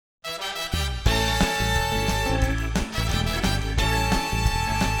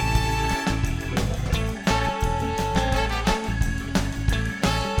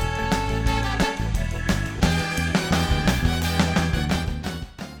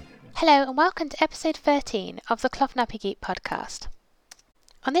Hello and welcome to episode 13 of the Cloth Nappy Geek podcast.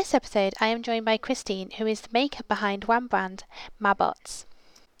 On this episode I am joined by Christine, who is the maker behind one brand, Mabots.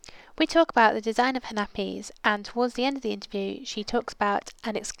 We talk about the design of her nappies, and towards the end of the interview she talks about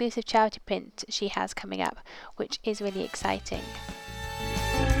an exclusive charity print she has coming up, which is really exciting.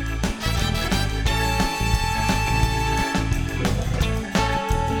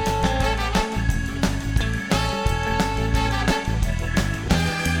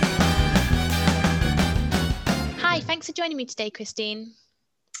 Hi, thanks for joining me today, Christine.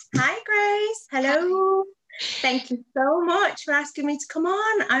 Hi, Grace. Hello. Hi. Thank you so much for asking me to come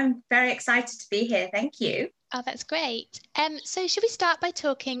on. I'm very excited to be here. Thank you. Oh, that's great. So should we start by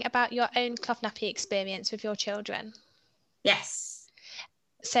talking about your own cloth nappy experience with your children? Yes.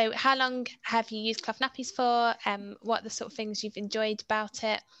 So how long have you used cloth nappies for? What are the sort of things you've enjoyed about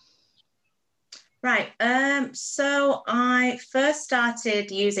it? Right. So I first started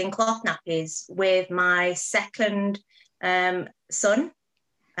using cloth nappies with my second son,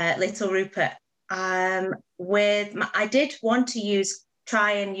 little Rupert. I did want to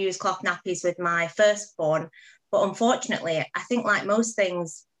try and use cloth nappies with my firstborn, but unfortunately, I think like most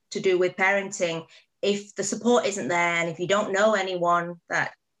things to do with parenting, if the support isn't there and if you don't know anyone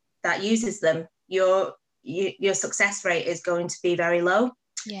that uses them, your success rate is going to be very low.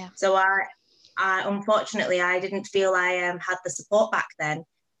 Yeah. So I unfortunately I didn't feel I had the support back then,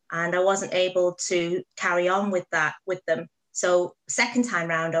 and I wasn't able to carry on with them. So second time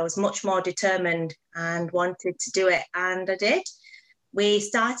round, I was much more determined and wanted to do it, and I did. We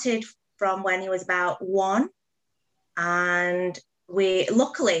started from when he was about 1, and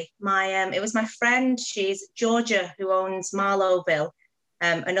luckily it was my friend, she's Georgia, who owns Marlowville,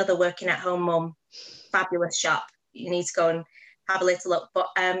 another working at home mum, fabulous shop. You need to go and have a little look. But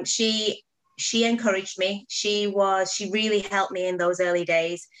she encouraged me. She really helped me in those early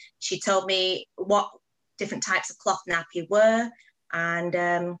days. She told me what different types of cloth nappy were.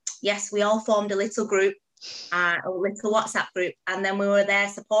 And yes, we all formed a little group, a little WhatsApp group. And then we were there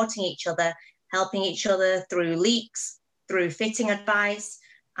supporting each other, helping each other through leaks, through fitting advice.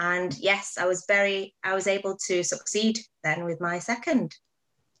 And yes, I was able to succeed then with my second.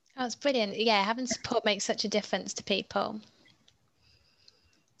 That's brilliant. Yeah, having support makes such a difference to people.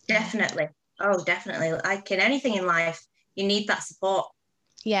 Definitely. Oh, definitely. Like in anything in life, you need that support.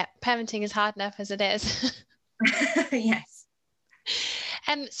 Yeah, parenting is hard enough as it is. Yes.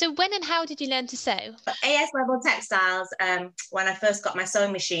 So when and how did you learn to sew? AS Level Textiles, when I first got my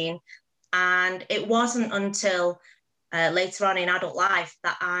sewing machine, and it wasn't until later on in adult life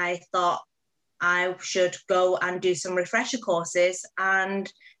that I thought I should go and do some refresher courses,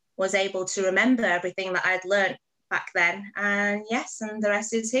 and was able to remember everything that I'd learned back then. And yes, and the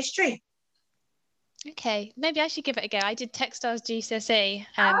rest is history. Okay, maybe I should give it a go. I did textiles GCSE.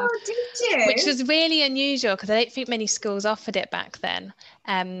 Oh, did you? Which was really unusual because I don't think many schools offered it back then.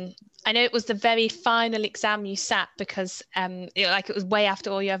 I know it was the very final exam you sat because it was way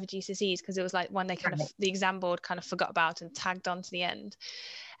after all your other GCSEs, because it was like one they kind of, the exam board kind of forgot about and tagged on to the end.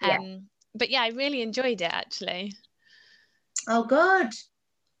 But yeah, I really enjoyed it actually. Oh, good.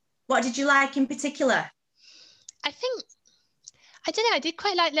 What did you like in particular? I don't know, I did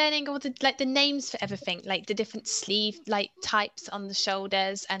quite like learning all the names for everything, like the different sleeve types on the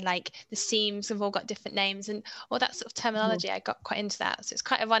shoulders, and like the seams have all got different names and all that sort of terminology. I got quite into that. So it's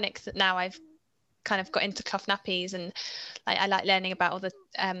quite ironic that now I've kind of got into cloth nappies, and like I like learning about all the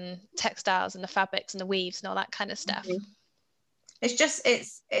textiles and the fabrics and the weaves and all that kind of stuff. It's just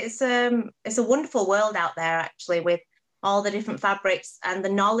it's a wonderful world out there actually, with all the different fabrics and the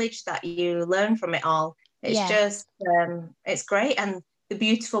knowledge that you learn from it all. It's just, it's great. And the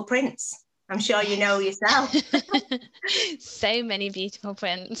beautiful prints, I'm sure you know yourself. So many beautiful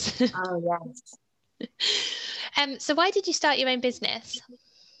prints. Oh, yes. So why did you start your own business?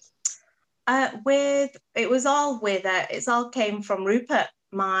 It all came from Rupert,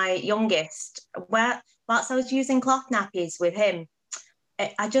 my youngest. Whilst I was using cloth nappies with him,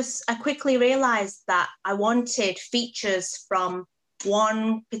 I quickly realised that I wanted features from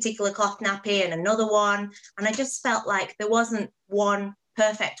one particular cloth nappy and another one, and I just felt like there wasn't one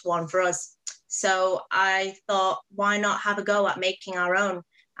perfect one for us. So I thought, why not have a go at making our own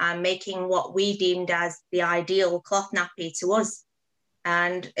and making what we deemed as the ideal cloth nappy to us.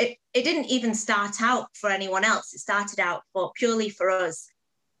 And it didn't even start out for anyone else. It started out purely for us,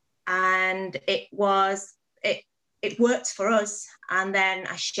 and it worked for us. And then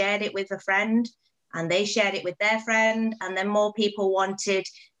I shared it with a friend, and they shared it with their friend, and then more people wanted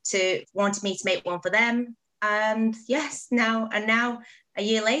me to make one for them. And yes, now a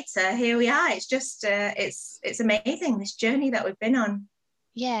year later, here we are. It's just it's amazing, this journey that we've been on.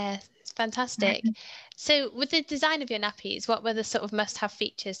 Yeah, it's fantastic. So with the design of your nappies, what were the sort of must-have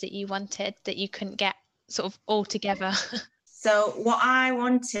features that you wanted that you couldn't get sort of all together? So what I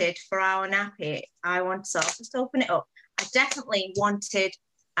wanted for our nappy, so I'll just open it up. I definitely wanted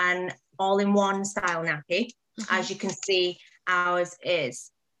an all-in-one style nappy. As you can see, ours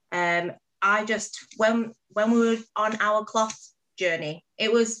is. I just, when we were on our cloth journey,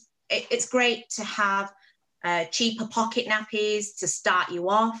 it's great to have cheaper pocket nappies to start you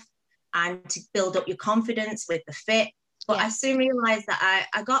off and to build up your confidence with the fit. But I soon realised that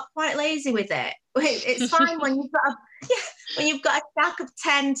I got quite lazy with it. It's fine when you've got when you've got a stack of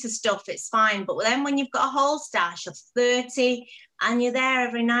 10 to stuff, it's fine. But then when you've got a whole stash of 30 and you're there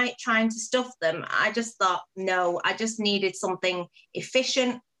every night trying to stuff them, I just thought, no, I just needed something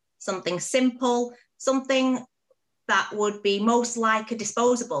efficient, something simple, something that would be most like a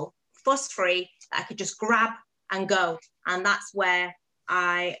disposable, fuss-free, that I could just grab and go. And that's where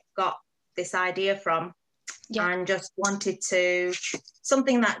I got this idea from. And just wanted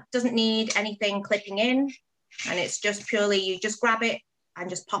something that doesn't need anything clipping in, and it's just purely, you just grab it and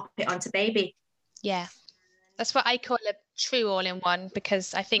just pop it onto baby. Yeah, that's what I call a true all-in-one,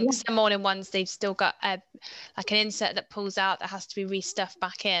 because I think some all-in-ones, they've still got like an insert that pulls out that has to be restuffed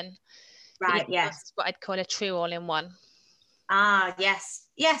back in. Right, yes. That's what I'd call a true all-in-one. Ah, yes.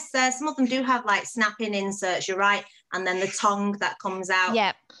 Yes, some of them do have like snap-in inserts, you're right, and then the tongue that comes out.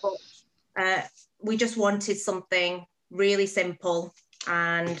 Yeah. But we just wanted something really simple,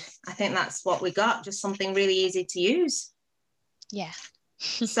 and I think that's what we got, just something really easy to use. Yeah.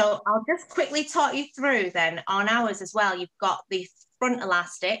 So I'll just quickly talk you through then on ours as well. You've got the front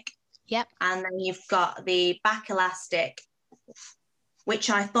elastic. Yep. And then you've got the back elastic,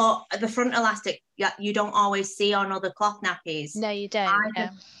 which I thought the front elastic you don't always see on other cloth nappies. No, you don't.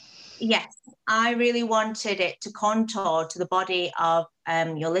 Yes, I really wanted it to contour to the body of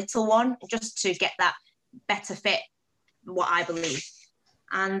your little one, just to get that better fit, what I believe.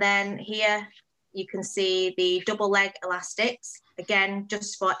 And then here you can see the double leg elastics, again,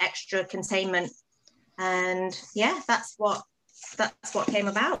 just for extra containment. And yeah, that's what came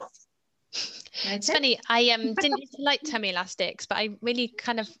about. It's funny, I didn't used to like tummy elastics, but I really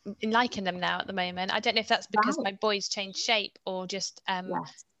kind of liking them now at the moment. I don't know if that's because my boys changed shape or just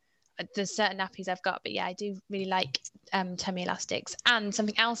there's certain nappies I've got, but yeah, I do really like tummy elastics. And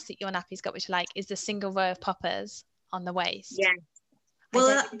something else that your nappy's got, which I like, is the single row of poppers on the waist. Yeah.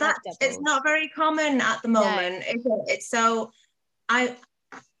 Well, it's not very common at the moment, is it? It's so,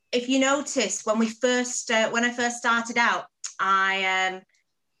 if you notice, when I first started out,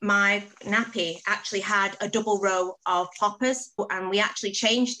 my nappy actually had a double row of poppers, and we actually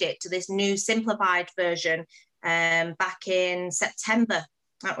changed it to this new simplified version back in September.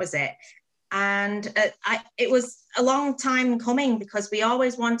 That was it. And it was a long time coming, because we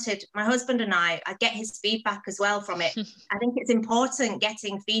always wanted, my husband and I get his feedback as well from it. I think it's important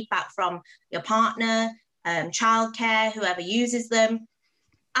getting feedback from your partner, childcare, whoever uses them.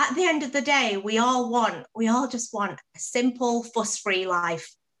 At the end of the day, we all just want a simple, fuss-free life.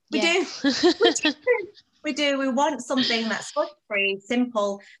 We do. We do. We want something that's fuss-free,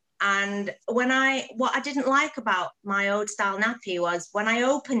 simple. And what I didn't like about my old style nappy was when I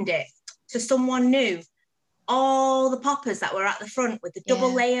opened it to someone new, all the poppers that were at the front with the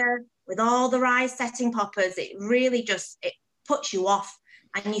double layer, with all the rise setting poppers, it really it puts you off,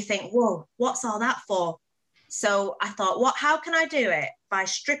 and you think, whoa, what's all that for? So I thought, how can I do it by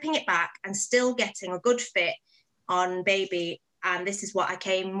stripping it back and still getting a good fit on baby? And this is what I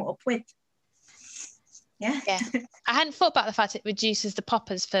came up with. Yeah. I hadn't thought about the fact it reduces the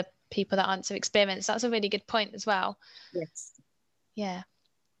poppers for people that aren't so experienced. That's a really good point as well. Yes. Yeah.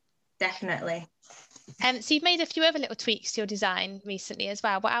 Definitely. So you've made a few other little tweaks to your design recently as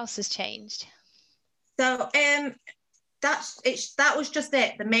well. What else has changed? So that was just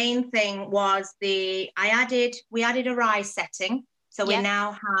it. The main thing was we added a rise setting. So we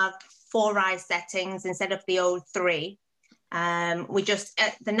now have 4 rise settings instead of the old 3. We just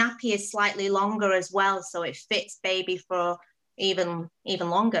the nappy is slightly longer as well, so it fits baby for even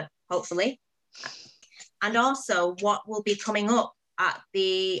longer, hopefully. And also, what will be coming up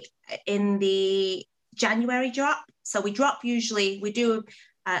in the January drop. So we do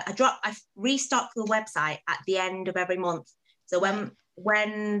a drop. I restock the website at the end of every month. So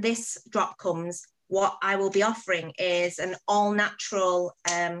when this drop comes, what I will be offering is an all natural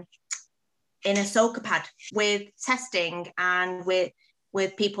inner soaker pad with testing and with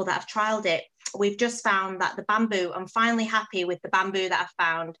people that have trialed it. We've just found that the bamboo, I'm finally happy with the bamboo that I've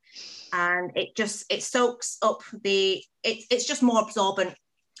found, and it soaks up it's just more absorbent.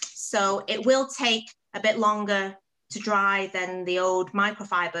 So it will take a bit longer to dry than the old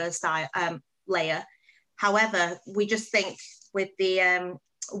microfiber style layer. However, we just think with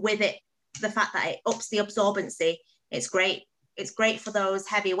it, the fact that it ups the absorbency, it's great. It's great for those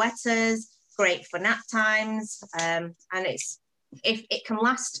heavy wetters, great for nap times, and if it can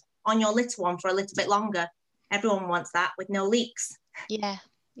last on your little one for a little bit longer, everyone wants that with no leaks. Yeah.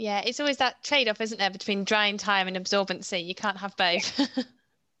 Yeah, it's always that trade-off, isn't there, between drying time and absorbency. You can't have both.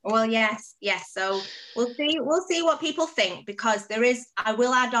 Well, yes. So we'll see what people think, because I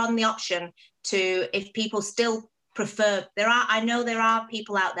will add on the option to, if people still prefer, I know there are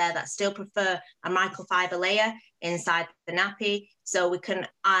people out there that still prefer a microfiber layer inside the nappy. So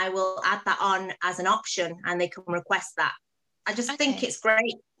I will add that on as an option, and they can request that. I just think it's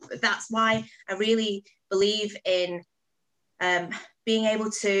great. That's why I really believe in being able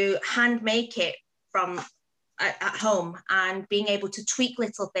to hand make it from at home, and being able to tweak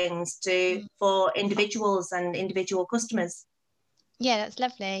little things for individuals and individual customers. Yeah, that's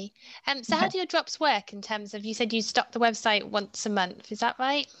lovely. So how do your drops work in terms of, you said you stock the website once a month, is that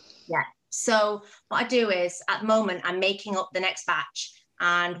right? Yeah. So what I do is, at the moment, I'm making up the next batch,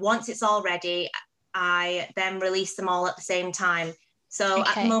 and once it's all ready, I then release them all at the same time. So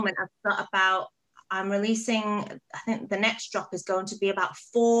at the moment, I'm releasing, I think the next drop is going to be about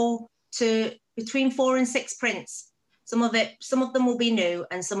between 4 and 6 prints. Some of them will be new,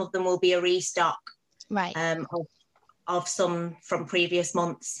 and some of them will be a restock. Right. Of some from previous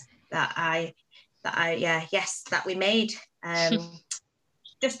months that we made.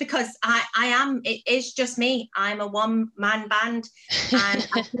 Just because it is just me. I'm a one-man band, and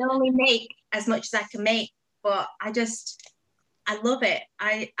I can only make as much as I can make, but I love it.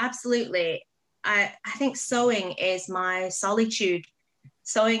 I think sewing is my solitude.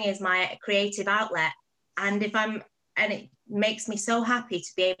 Sewing is my creative outlet. And it makes me so happy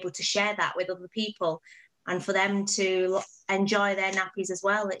to be able to share that with other people, and for them to enjoy their nappies as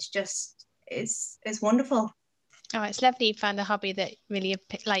well. It's wonderful. Oh, it's lovely you found a hobby that really,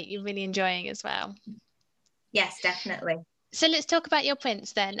 like, you're really enjoying as well. Yes, definitely. So let's talk about your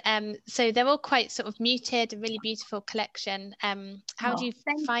prints then. So they're all quite sort of muted, a really beautiful collection. How do you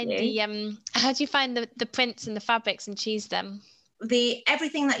find the prints and the fabrics and choose them?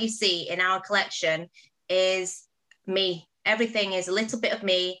 Everything that you see in our collection is me. Everything is a little bit of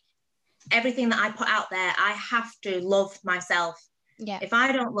me. Everything that I put out there, I have to love myself. Yeah. If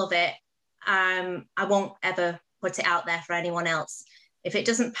I don't love it, I won't ever put it out there for anyone else. If it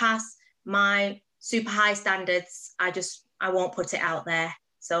doesn't pass my super high standards, I won't put it out there.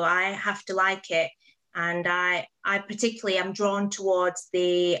 So I have to like it. And I particularly am drawn towards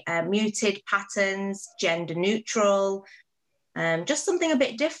the muted patterns, gender neutral, just something a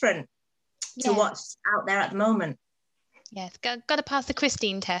bit different to what's out there at the moment. Yes, got to pass the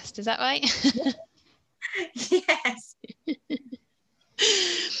Christine test, is that right? Yes.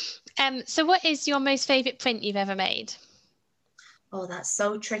 So what is your most favourite print you've ever made? Oh, that's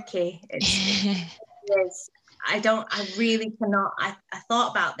so tricky. It is. I really cannot. I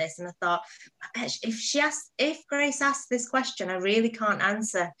thought about this, and I thought, if Grace asks this question, I really can't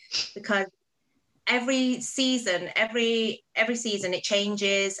answer, because every season it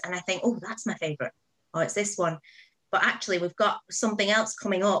changes, and I think, oh, that's my favourite. Oh, it's this one. But actually, we've got something else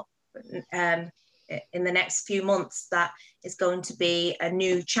coming up in the next few months that is going to be a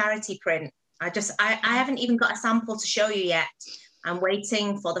new charity print. I haven't even got a sample to show you yet. I'm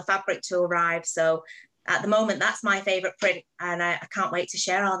waiting for the fabric to arrive. So at the moment, that's my favourite print, and I can't wait to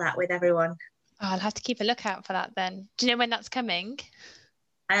share all that with everyone. Oh, I'll have to keep a lookout for that then. Do you know when that's coming?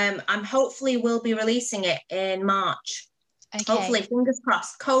 I'm hopefully will be releasing it in March. Okay. Hopefully, fingers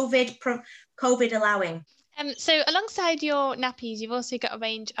crossed. COVID allowing. So alongside your nappies, you've also got a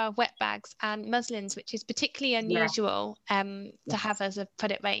range of wet bags and muslins, which is particularly unusual to have as a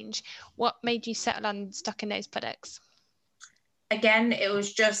product range. What made you settle on stocking those products? Again, it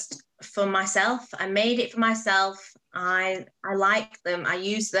was just for myself. I made it for myself. I like them. I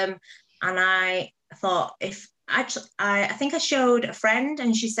use them, and I thought, I think I showed a friend,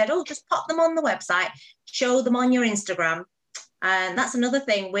 and she said, "Oh, just pop them on the website, show them on your Instagram." And that's another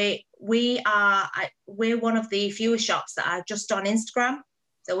thing. We're one of the fewer shops that are just on Instagram,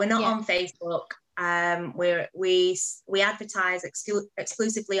 so we're not on Facebook. We advertise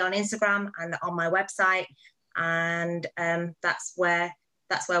exclusively on Instagram and on my website, and that's where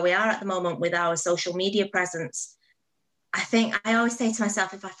we are at the moment with our social media presence. I think I always say to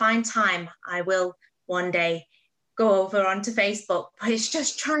myself, if I find time, I will one day go over onto Facebook, but it's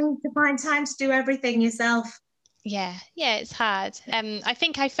just trying to find time to do everything yourself. Yeah, it's hard. I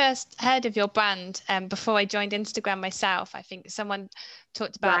think I first heard of your brand before I joined Instagram myself. I think someone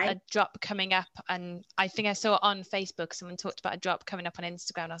talked about Right. a drop coming up, and I think I saw it on Facebook. Someone talked about a drop coming up on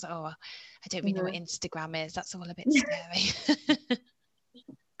Instagram. And I was like, oh, I don't really know what Instagram is. That's all a bit scary.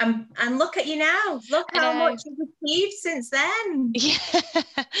 And look at you now. Look I how know. much you've achieved since then. Yeah,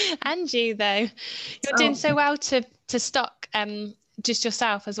 and you though, you're doing Oh, so well to stock just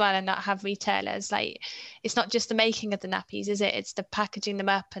yourself as well and not have retailers. Like, it's not just the making of the nappies, is it? It's the packaging them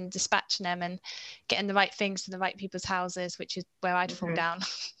up and dispatching them and getting the right things to the right people's houses, which is where I'd fall down.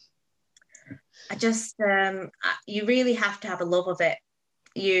 I just, you really have to have a love of it.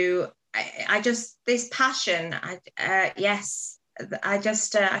 I just, this passion, yes, I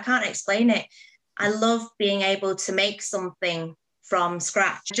can't explain it. I love being able to make something from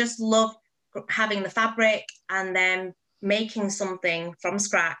scratch. I just love having the fabric and then making something from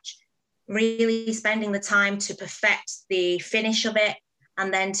scratch, really spending the time to perfect the finish of it,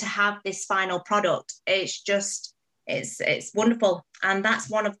 and then to have this final product. It's just, it's wonderful. And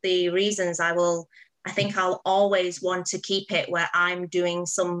that's one of the reasons I think I'll always want to keep it where I'm doing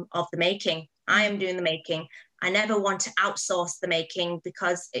some of the making. I am doing the making. I never want to outsource the making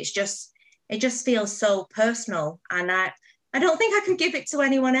because it just feels so personal. And I don't think I can give it to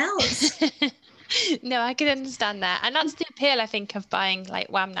anyone else. No, I can understand that. And that's the appeal, I think, of buying like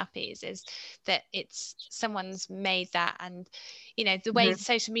WAM nappies, is that it's someone's made that. And, you know, the way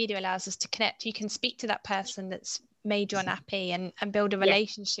social media allows us to connect, you can speak to that person that's made your nappy and build a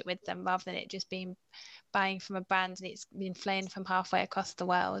relationship with them, rather than it just being buying from a brand and it's been flown from halfway across the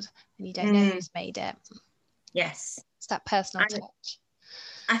world and you don't know who's made it. Yes. It's that personal touch.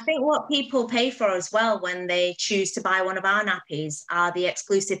 I think what people pay for as well when they choose to buy one of our nappies are the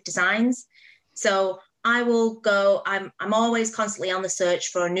exclusive designs. So I will go, I'm always constantly on the search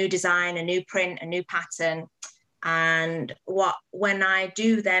for a new design, a new print, a new pattern. And when I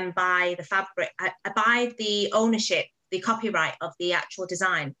do then buy the fabric, I buy the ownership, the copyright of the actual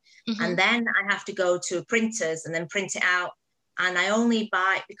design. And then I have to go to printers and then print it out. And I only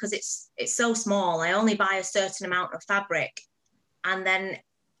buy, because it's so small, I only buy a certain amount of fabric. And then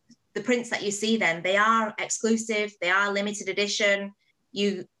the prints that you see then, they are exclusive, they are limited edition.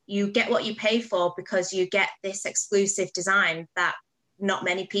 You get what you pay for because you get this exclusive design that not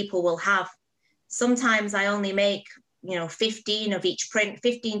many people will have. Sometimes I only make, 15 of each print,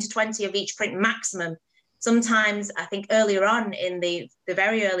 15 to 20 of each print maximum. Sometimes, I think earlier on in the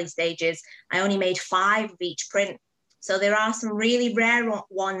very early stages, I only made 5 of each print. So there are some really rare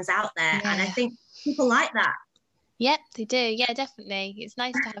ones out there. Yeah. And I think people like that. Yep, they do. Yeah, definitely. It's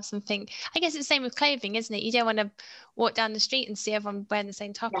nice to have something. I guess it's the same with clothing, isn't it? You don't want to walk down the street and see everyone wearing the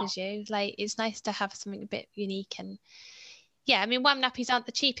same top as you. Like, it's nice to have something a bit unique. And yeah, I mean, WAM nappies aren't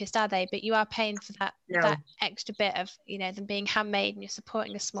the cheapest, are they? But you are paying for that extra bit of, them being handmade, and you're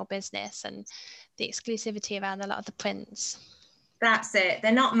supporting a small business and the exclusivity around a lot of the prints. That's it.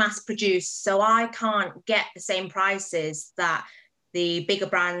 They're not mass produced, so I can't get the same prices that the bigger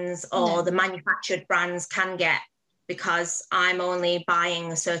brands or the manufactured brands can get, because I'm only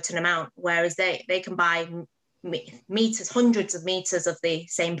buying a certain amount, whereas they can buy meters, hundreds of meters of the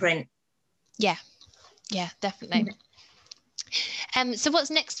same print. Yeah, definitely. So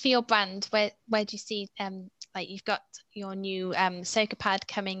what's next for your brand? Where do you see, like, you've got your new Soaker pad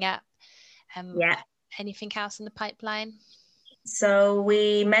coming up? Anything else in the pipeline? So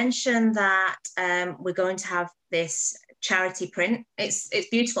we mentioned that we're going to have this charity print. It's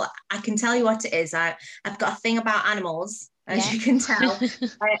beautiful. I can tell you what it is. I've got a thing about animals, as you can tell,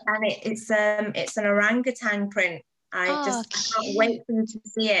 and it's an orangutan print. I can't wait for you to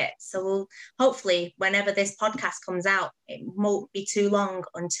see it. So hopefully, whenever this podcast comes out, it won't be too long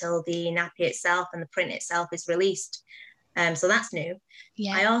until the nappy itself and the print itself is released. So that's new.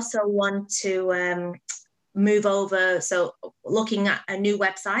 Yeah. I also want to move over. So looking at a new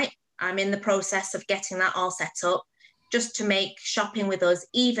website, I'm in the process of getting that all set up, just to make shopping with us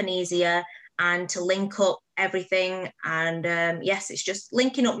even easier and to link up everything. And yes, it's just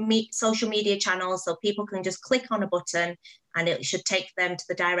linking up social media channels so people can just click on a button and it should take them to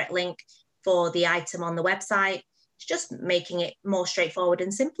the direct link for the item on the website. It's just making it more straightforward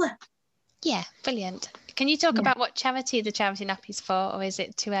and simpler. Yeah, brilliant. Can you talk about what charity the charity nappy's for, or is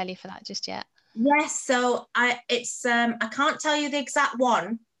it too early for that just yet? Yes, so I can't tell you the exact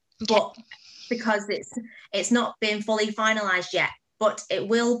one, but because it's not been fully finalized yet, but it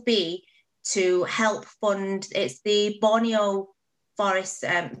will be to help fund, it's the Borneo forest,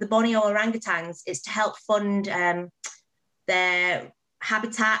 the Borneo orangutans. It's to help fund their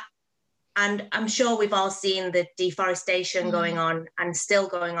habitat And I'm sure we've all seen the deforestation going on and still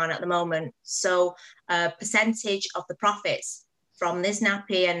going on at the moment. So a percentage of the profits from this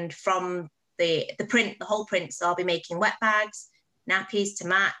nappy and from the print, the whole print, so I'll be making wet bags, nappies to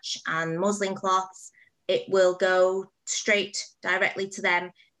match, and muslin cloths. It will go straight directly to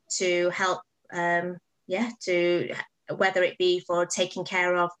them to help, to whether it be for taking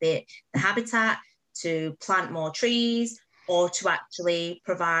care of the habitat, to plant more trees, or to actually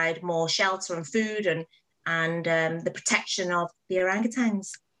provide more shelter and food and the protection of the orangutans.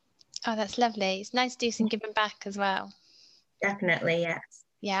 Oh, that's lovely. It's nice to do some giving back as well. Definitely, yes.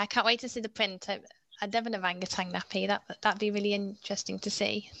 Yeah, I can't wait to see the print. I'd love an orangutan nappy. That'd be really interesting to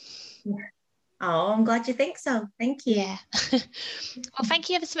see. Oh, I'm glad you think so. Thank you. Yeah. Well, thank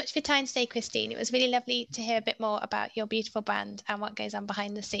you ever so much for your time today, Christine. It was really lovely to hear a bit more about your beautiful brand and what goes on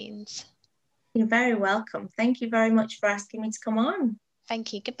behind the scenes. You're very welcome. Thank you very much for asking me to come on.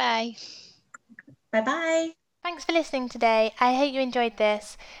 Thank you. Goodbye. Bye-bye. Thanks for listening today. I hope you enjoyed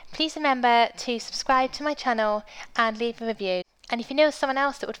this. Please remember to subscribe to my channel and leave a review. And if you know someone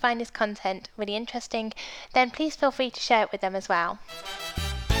else that would find this content really interesting, then please feel free to share it with them as well.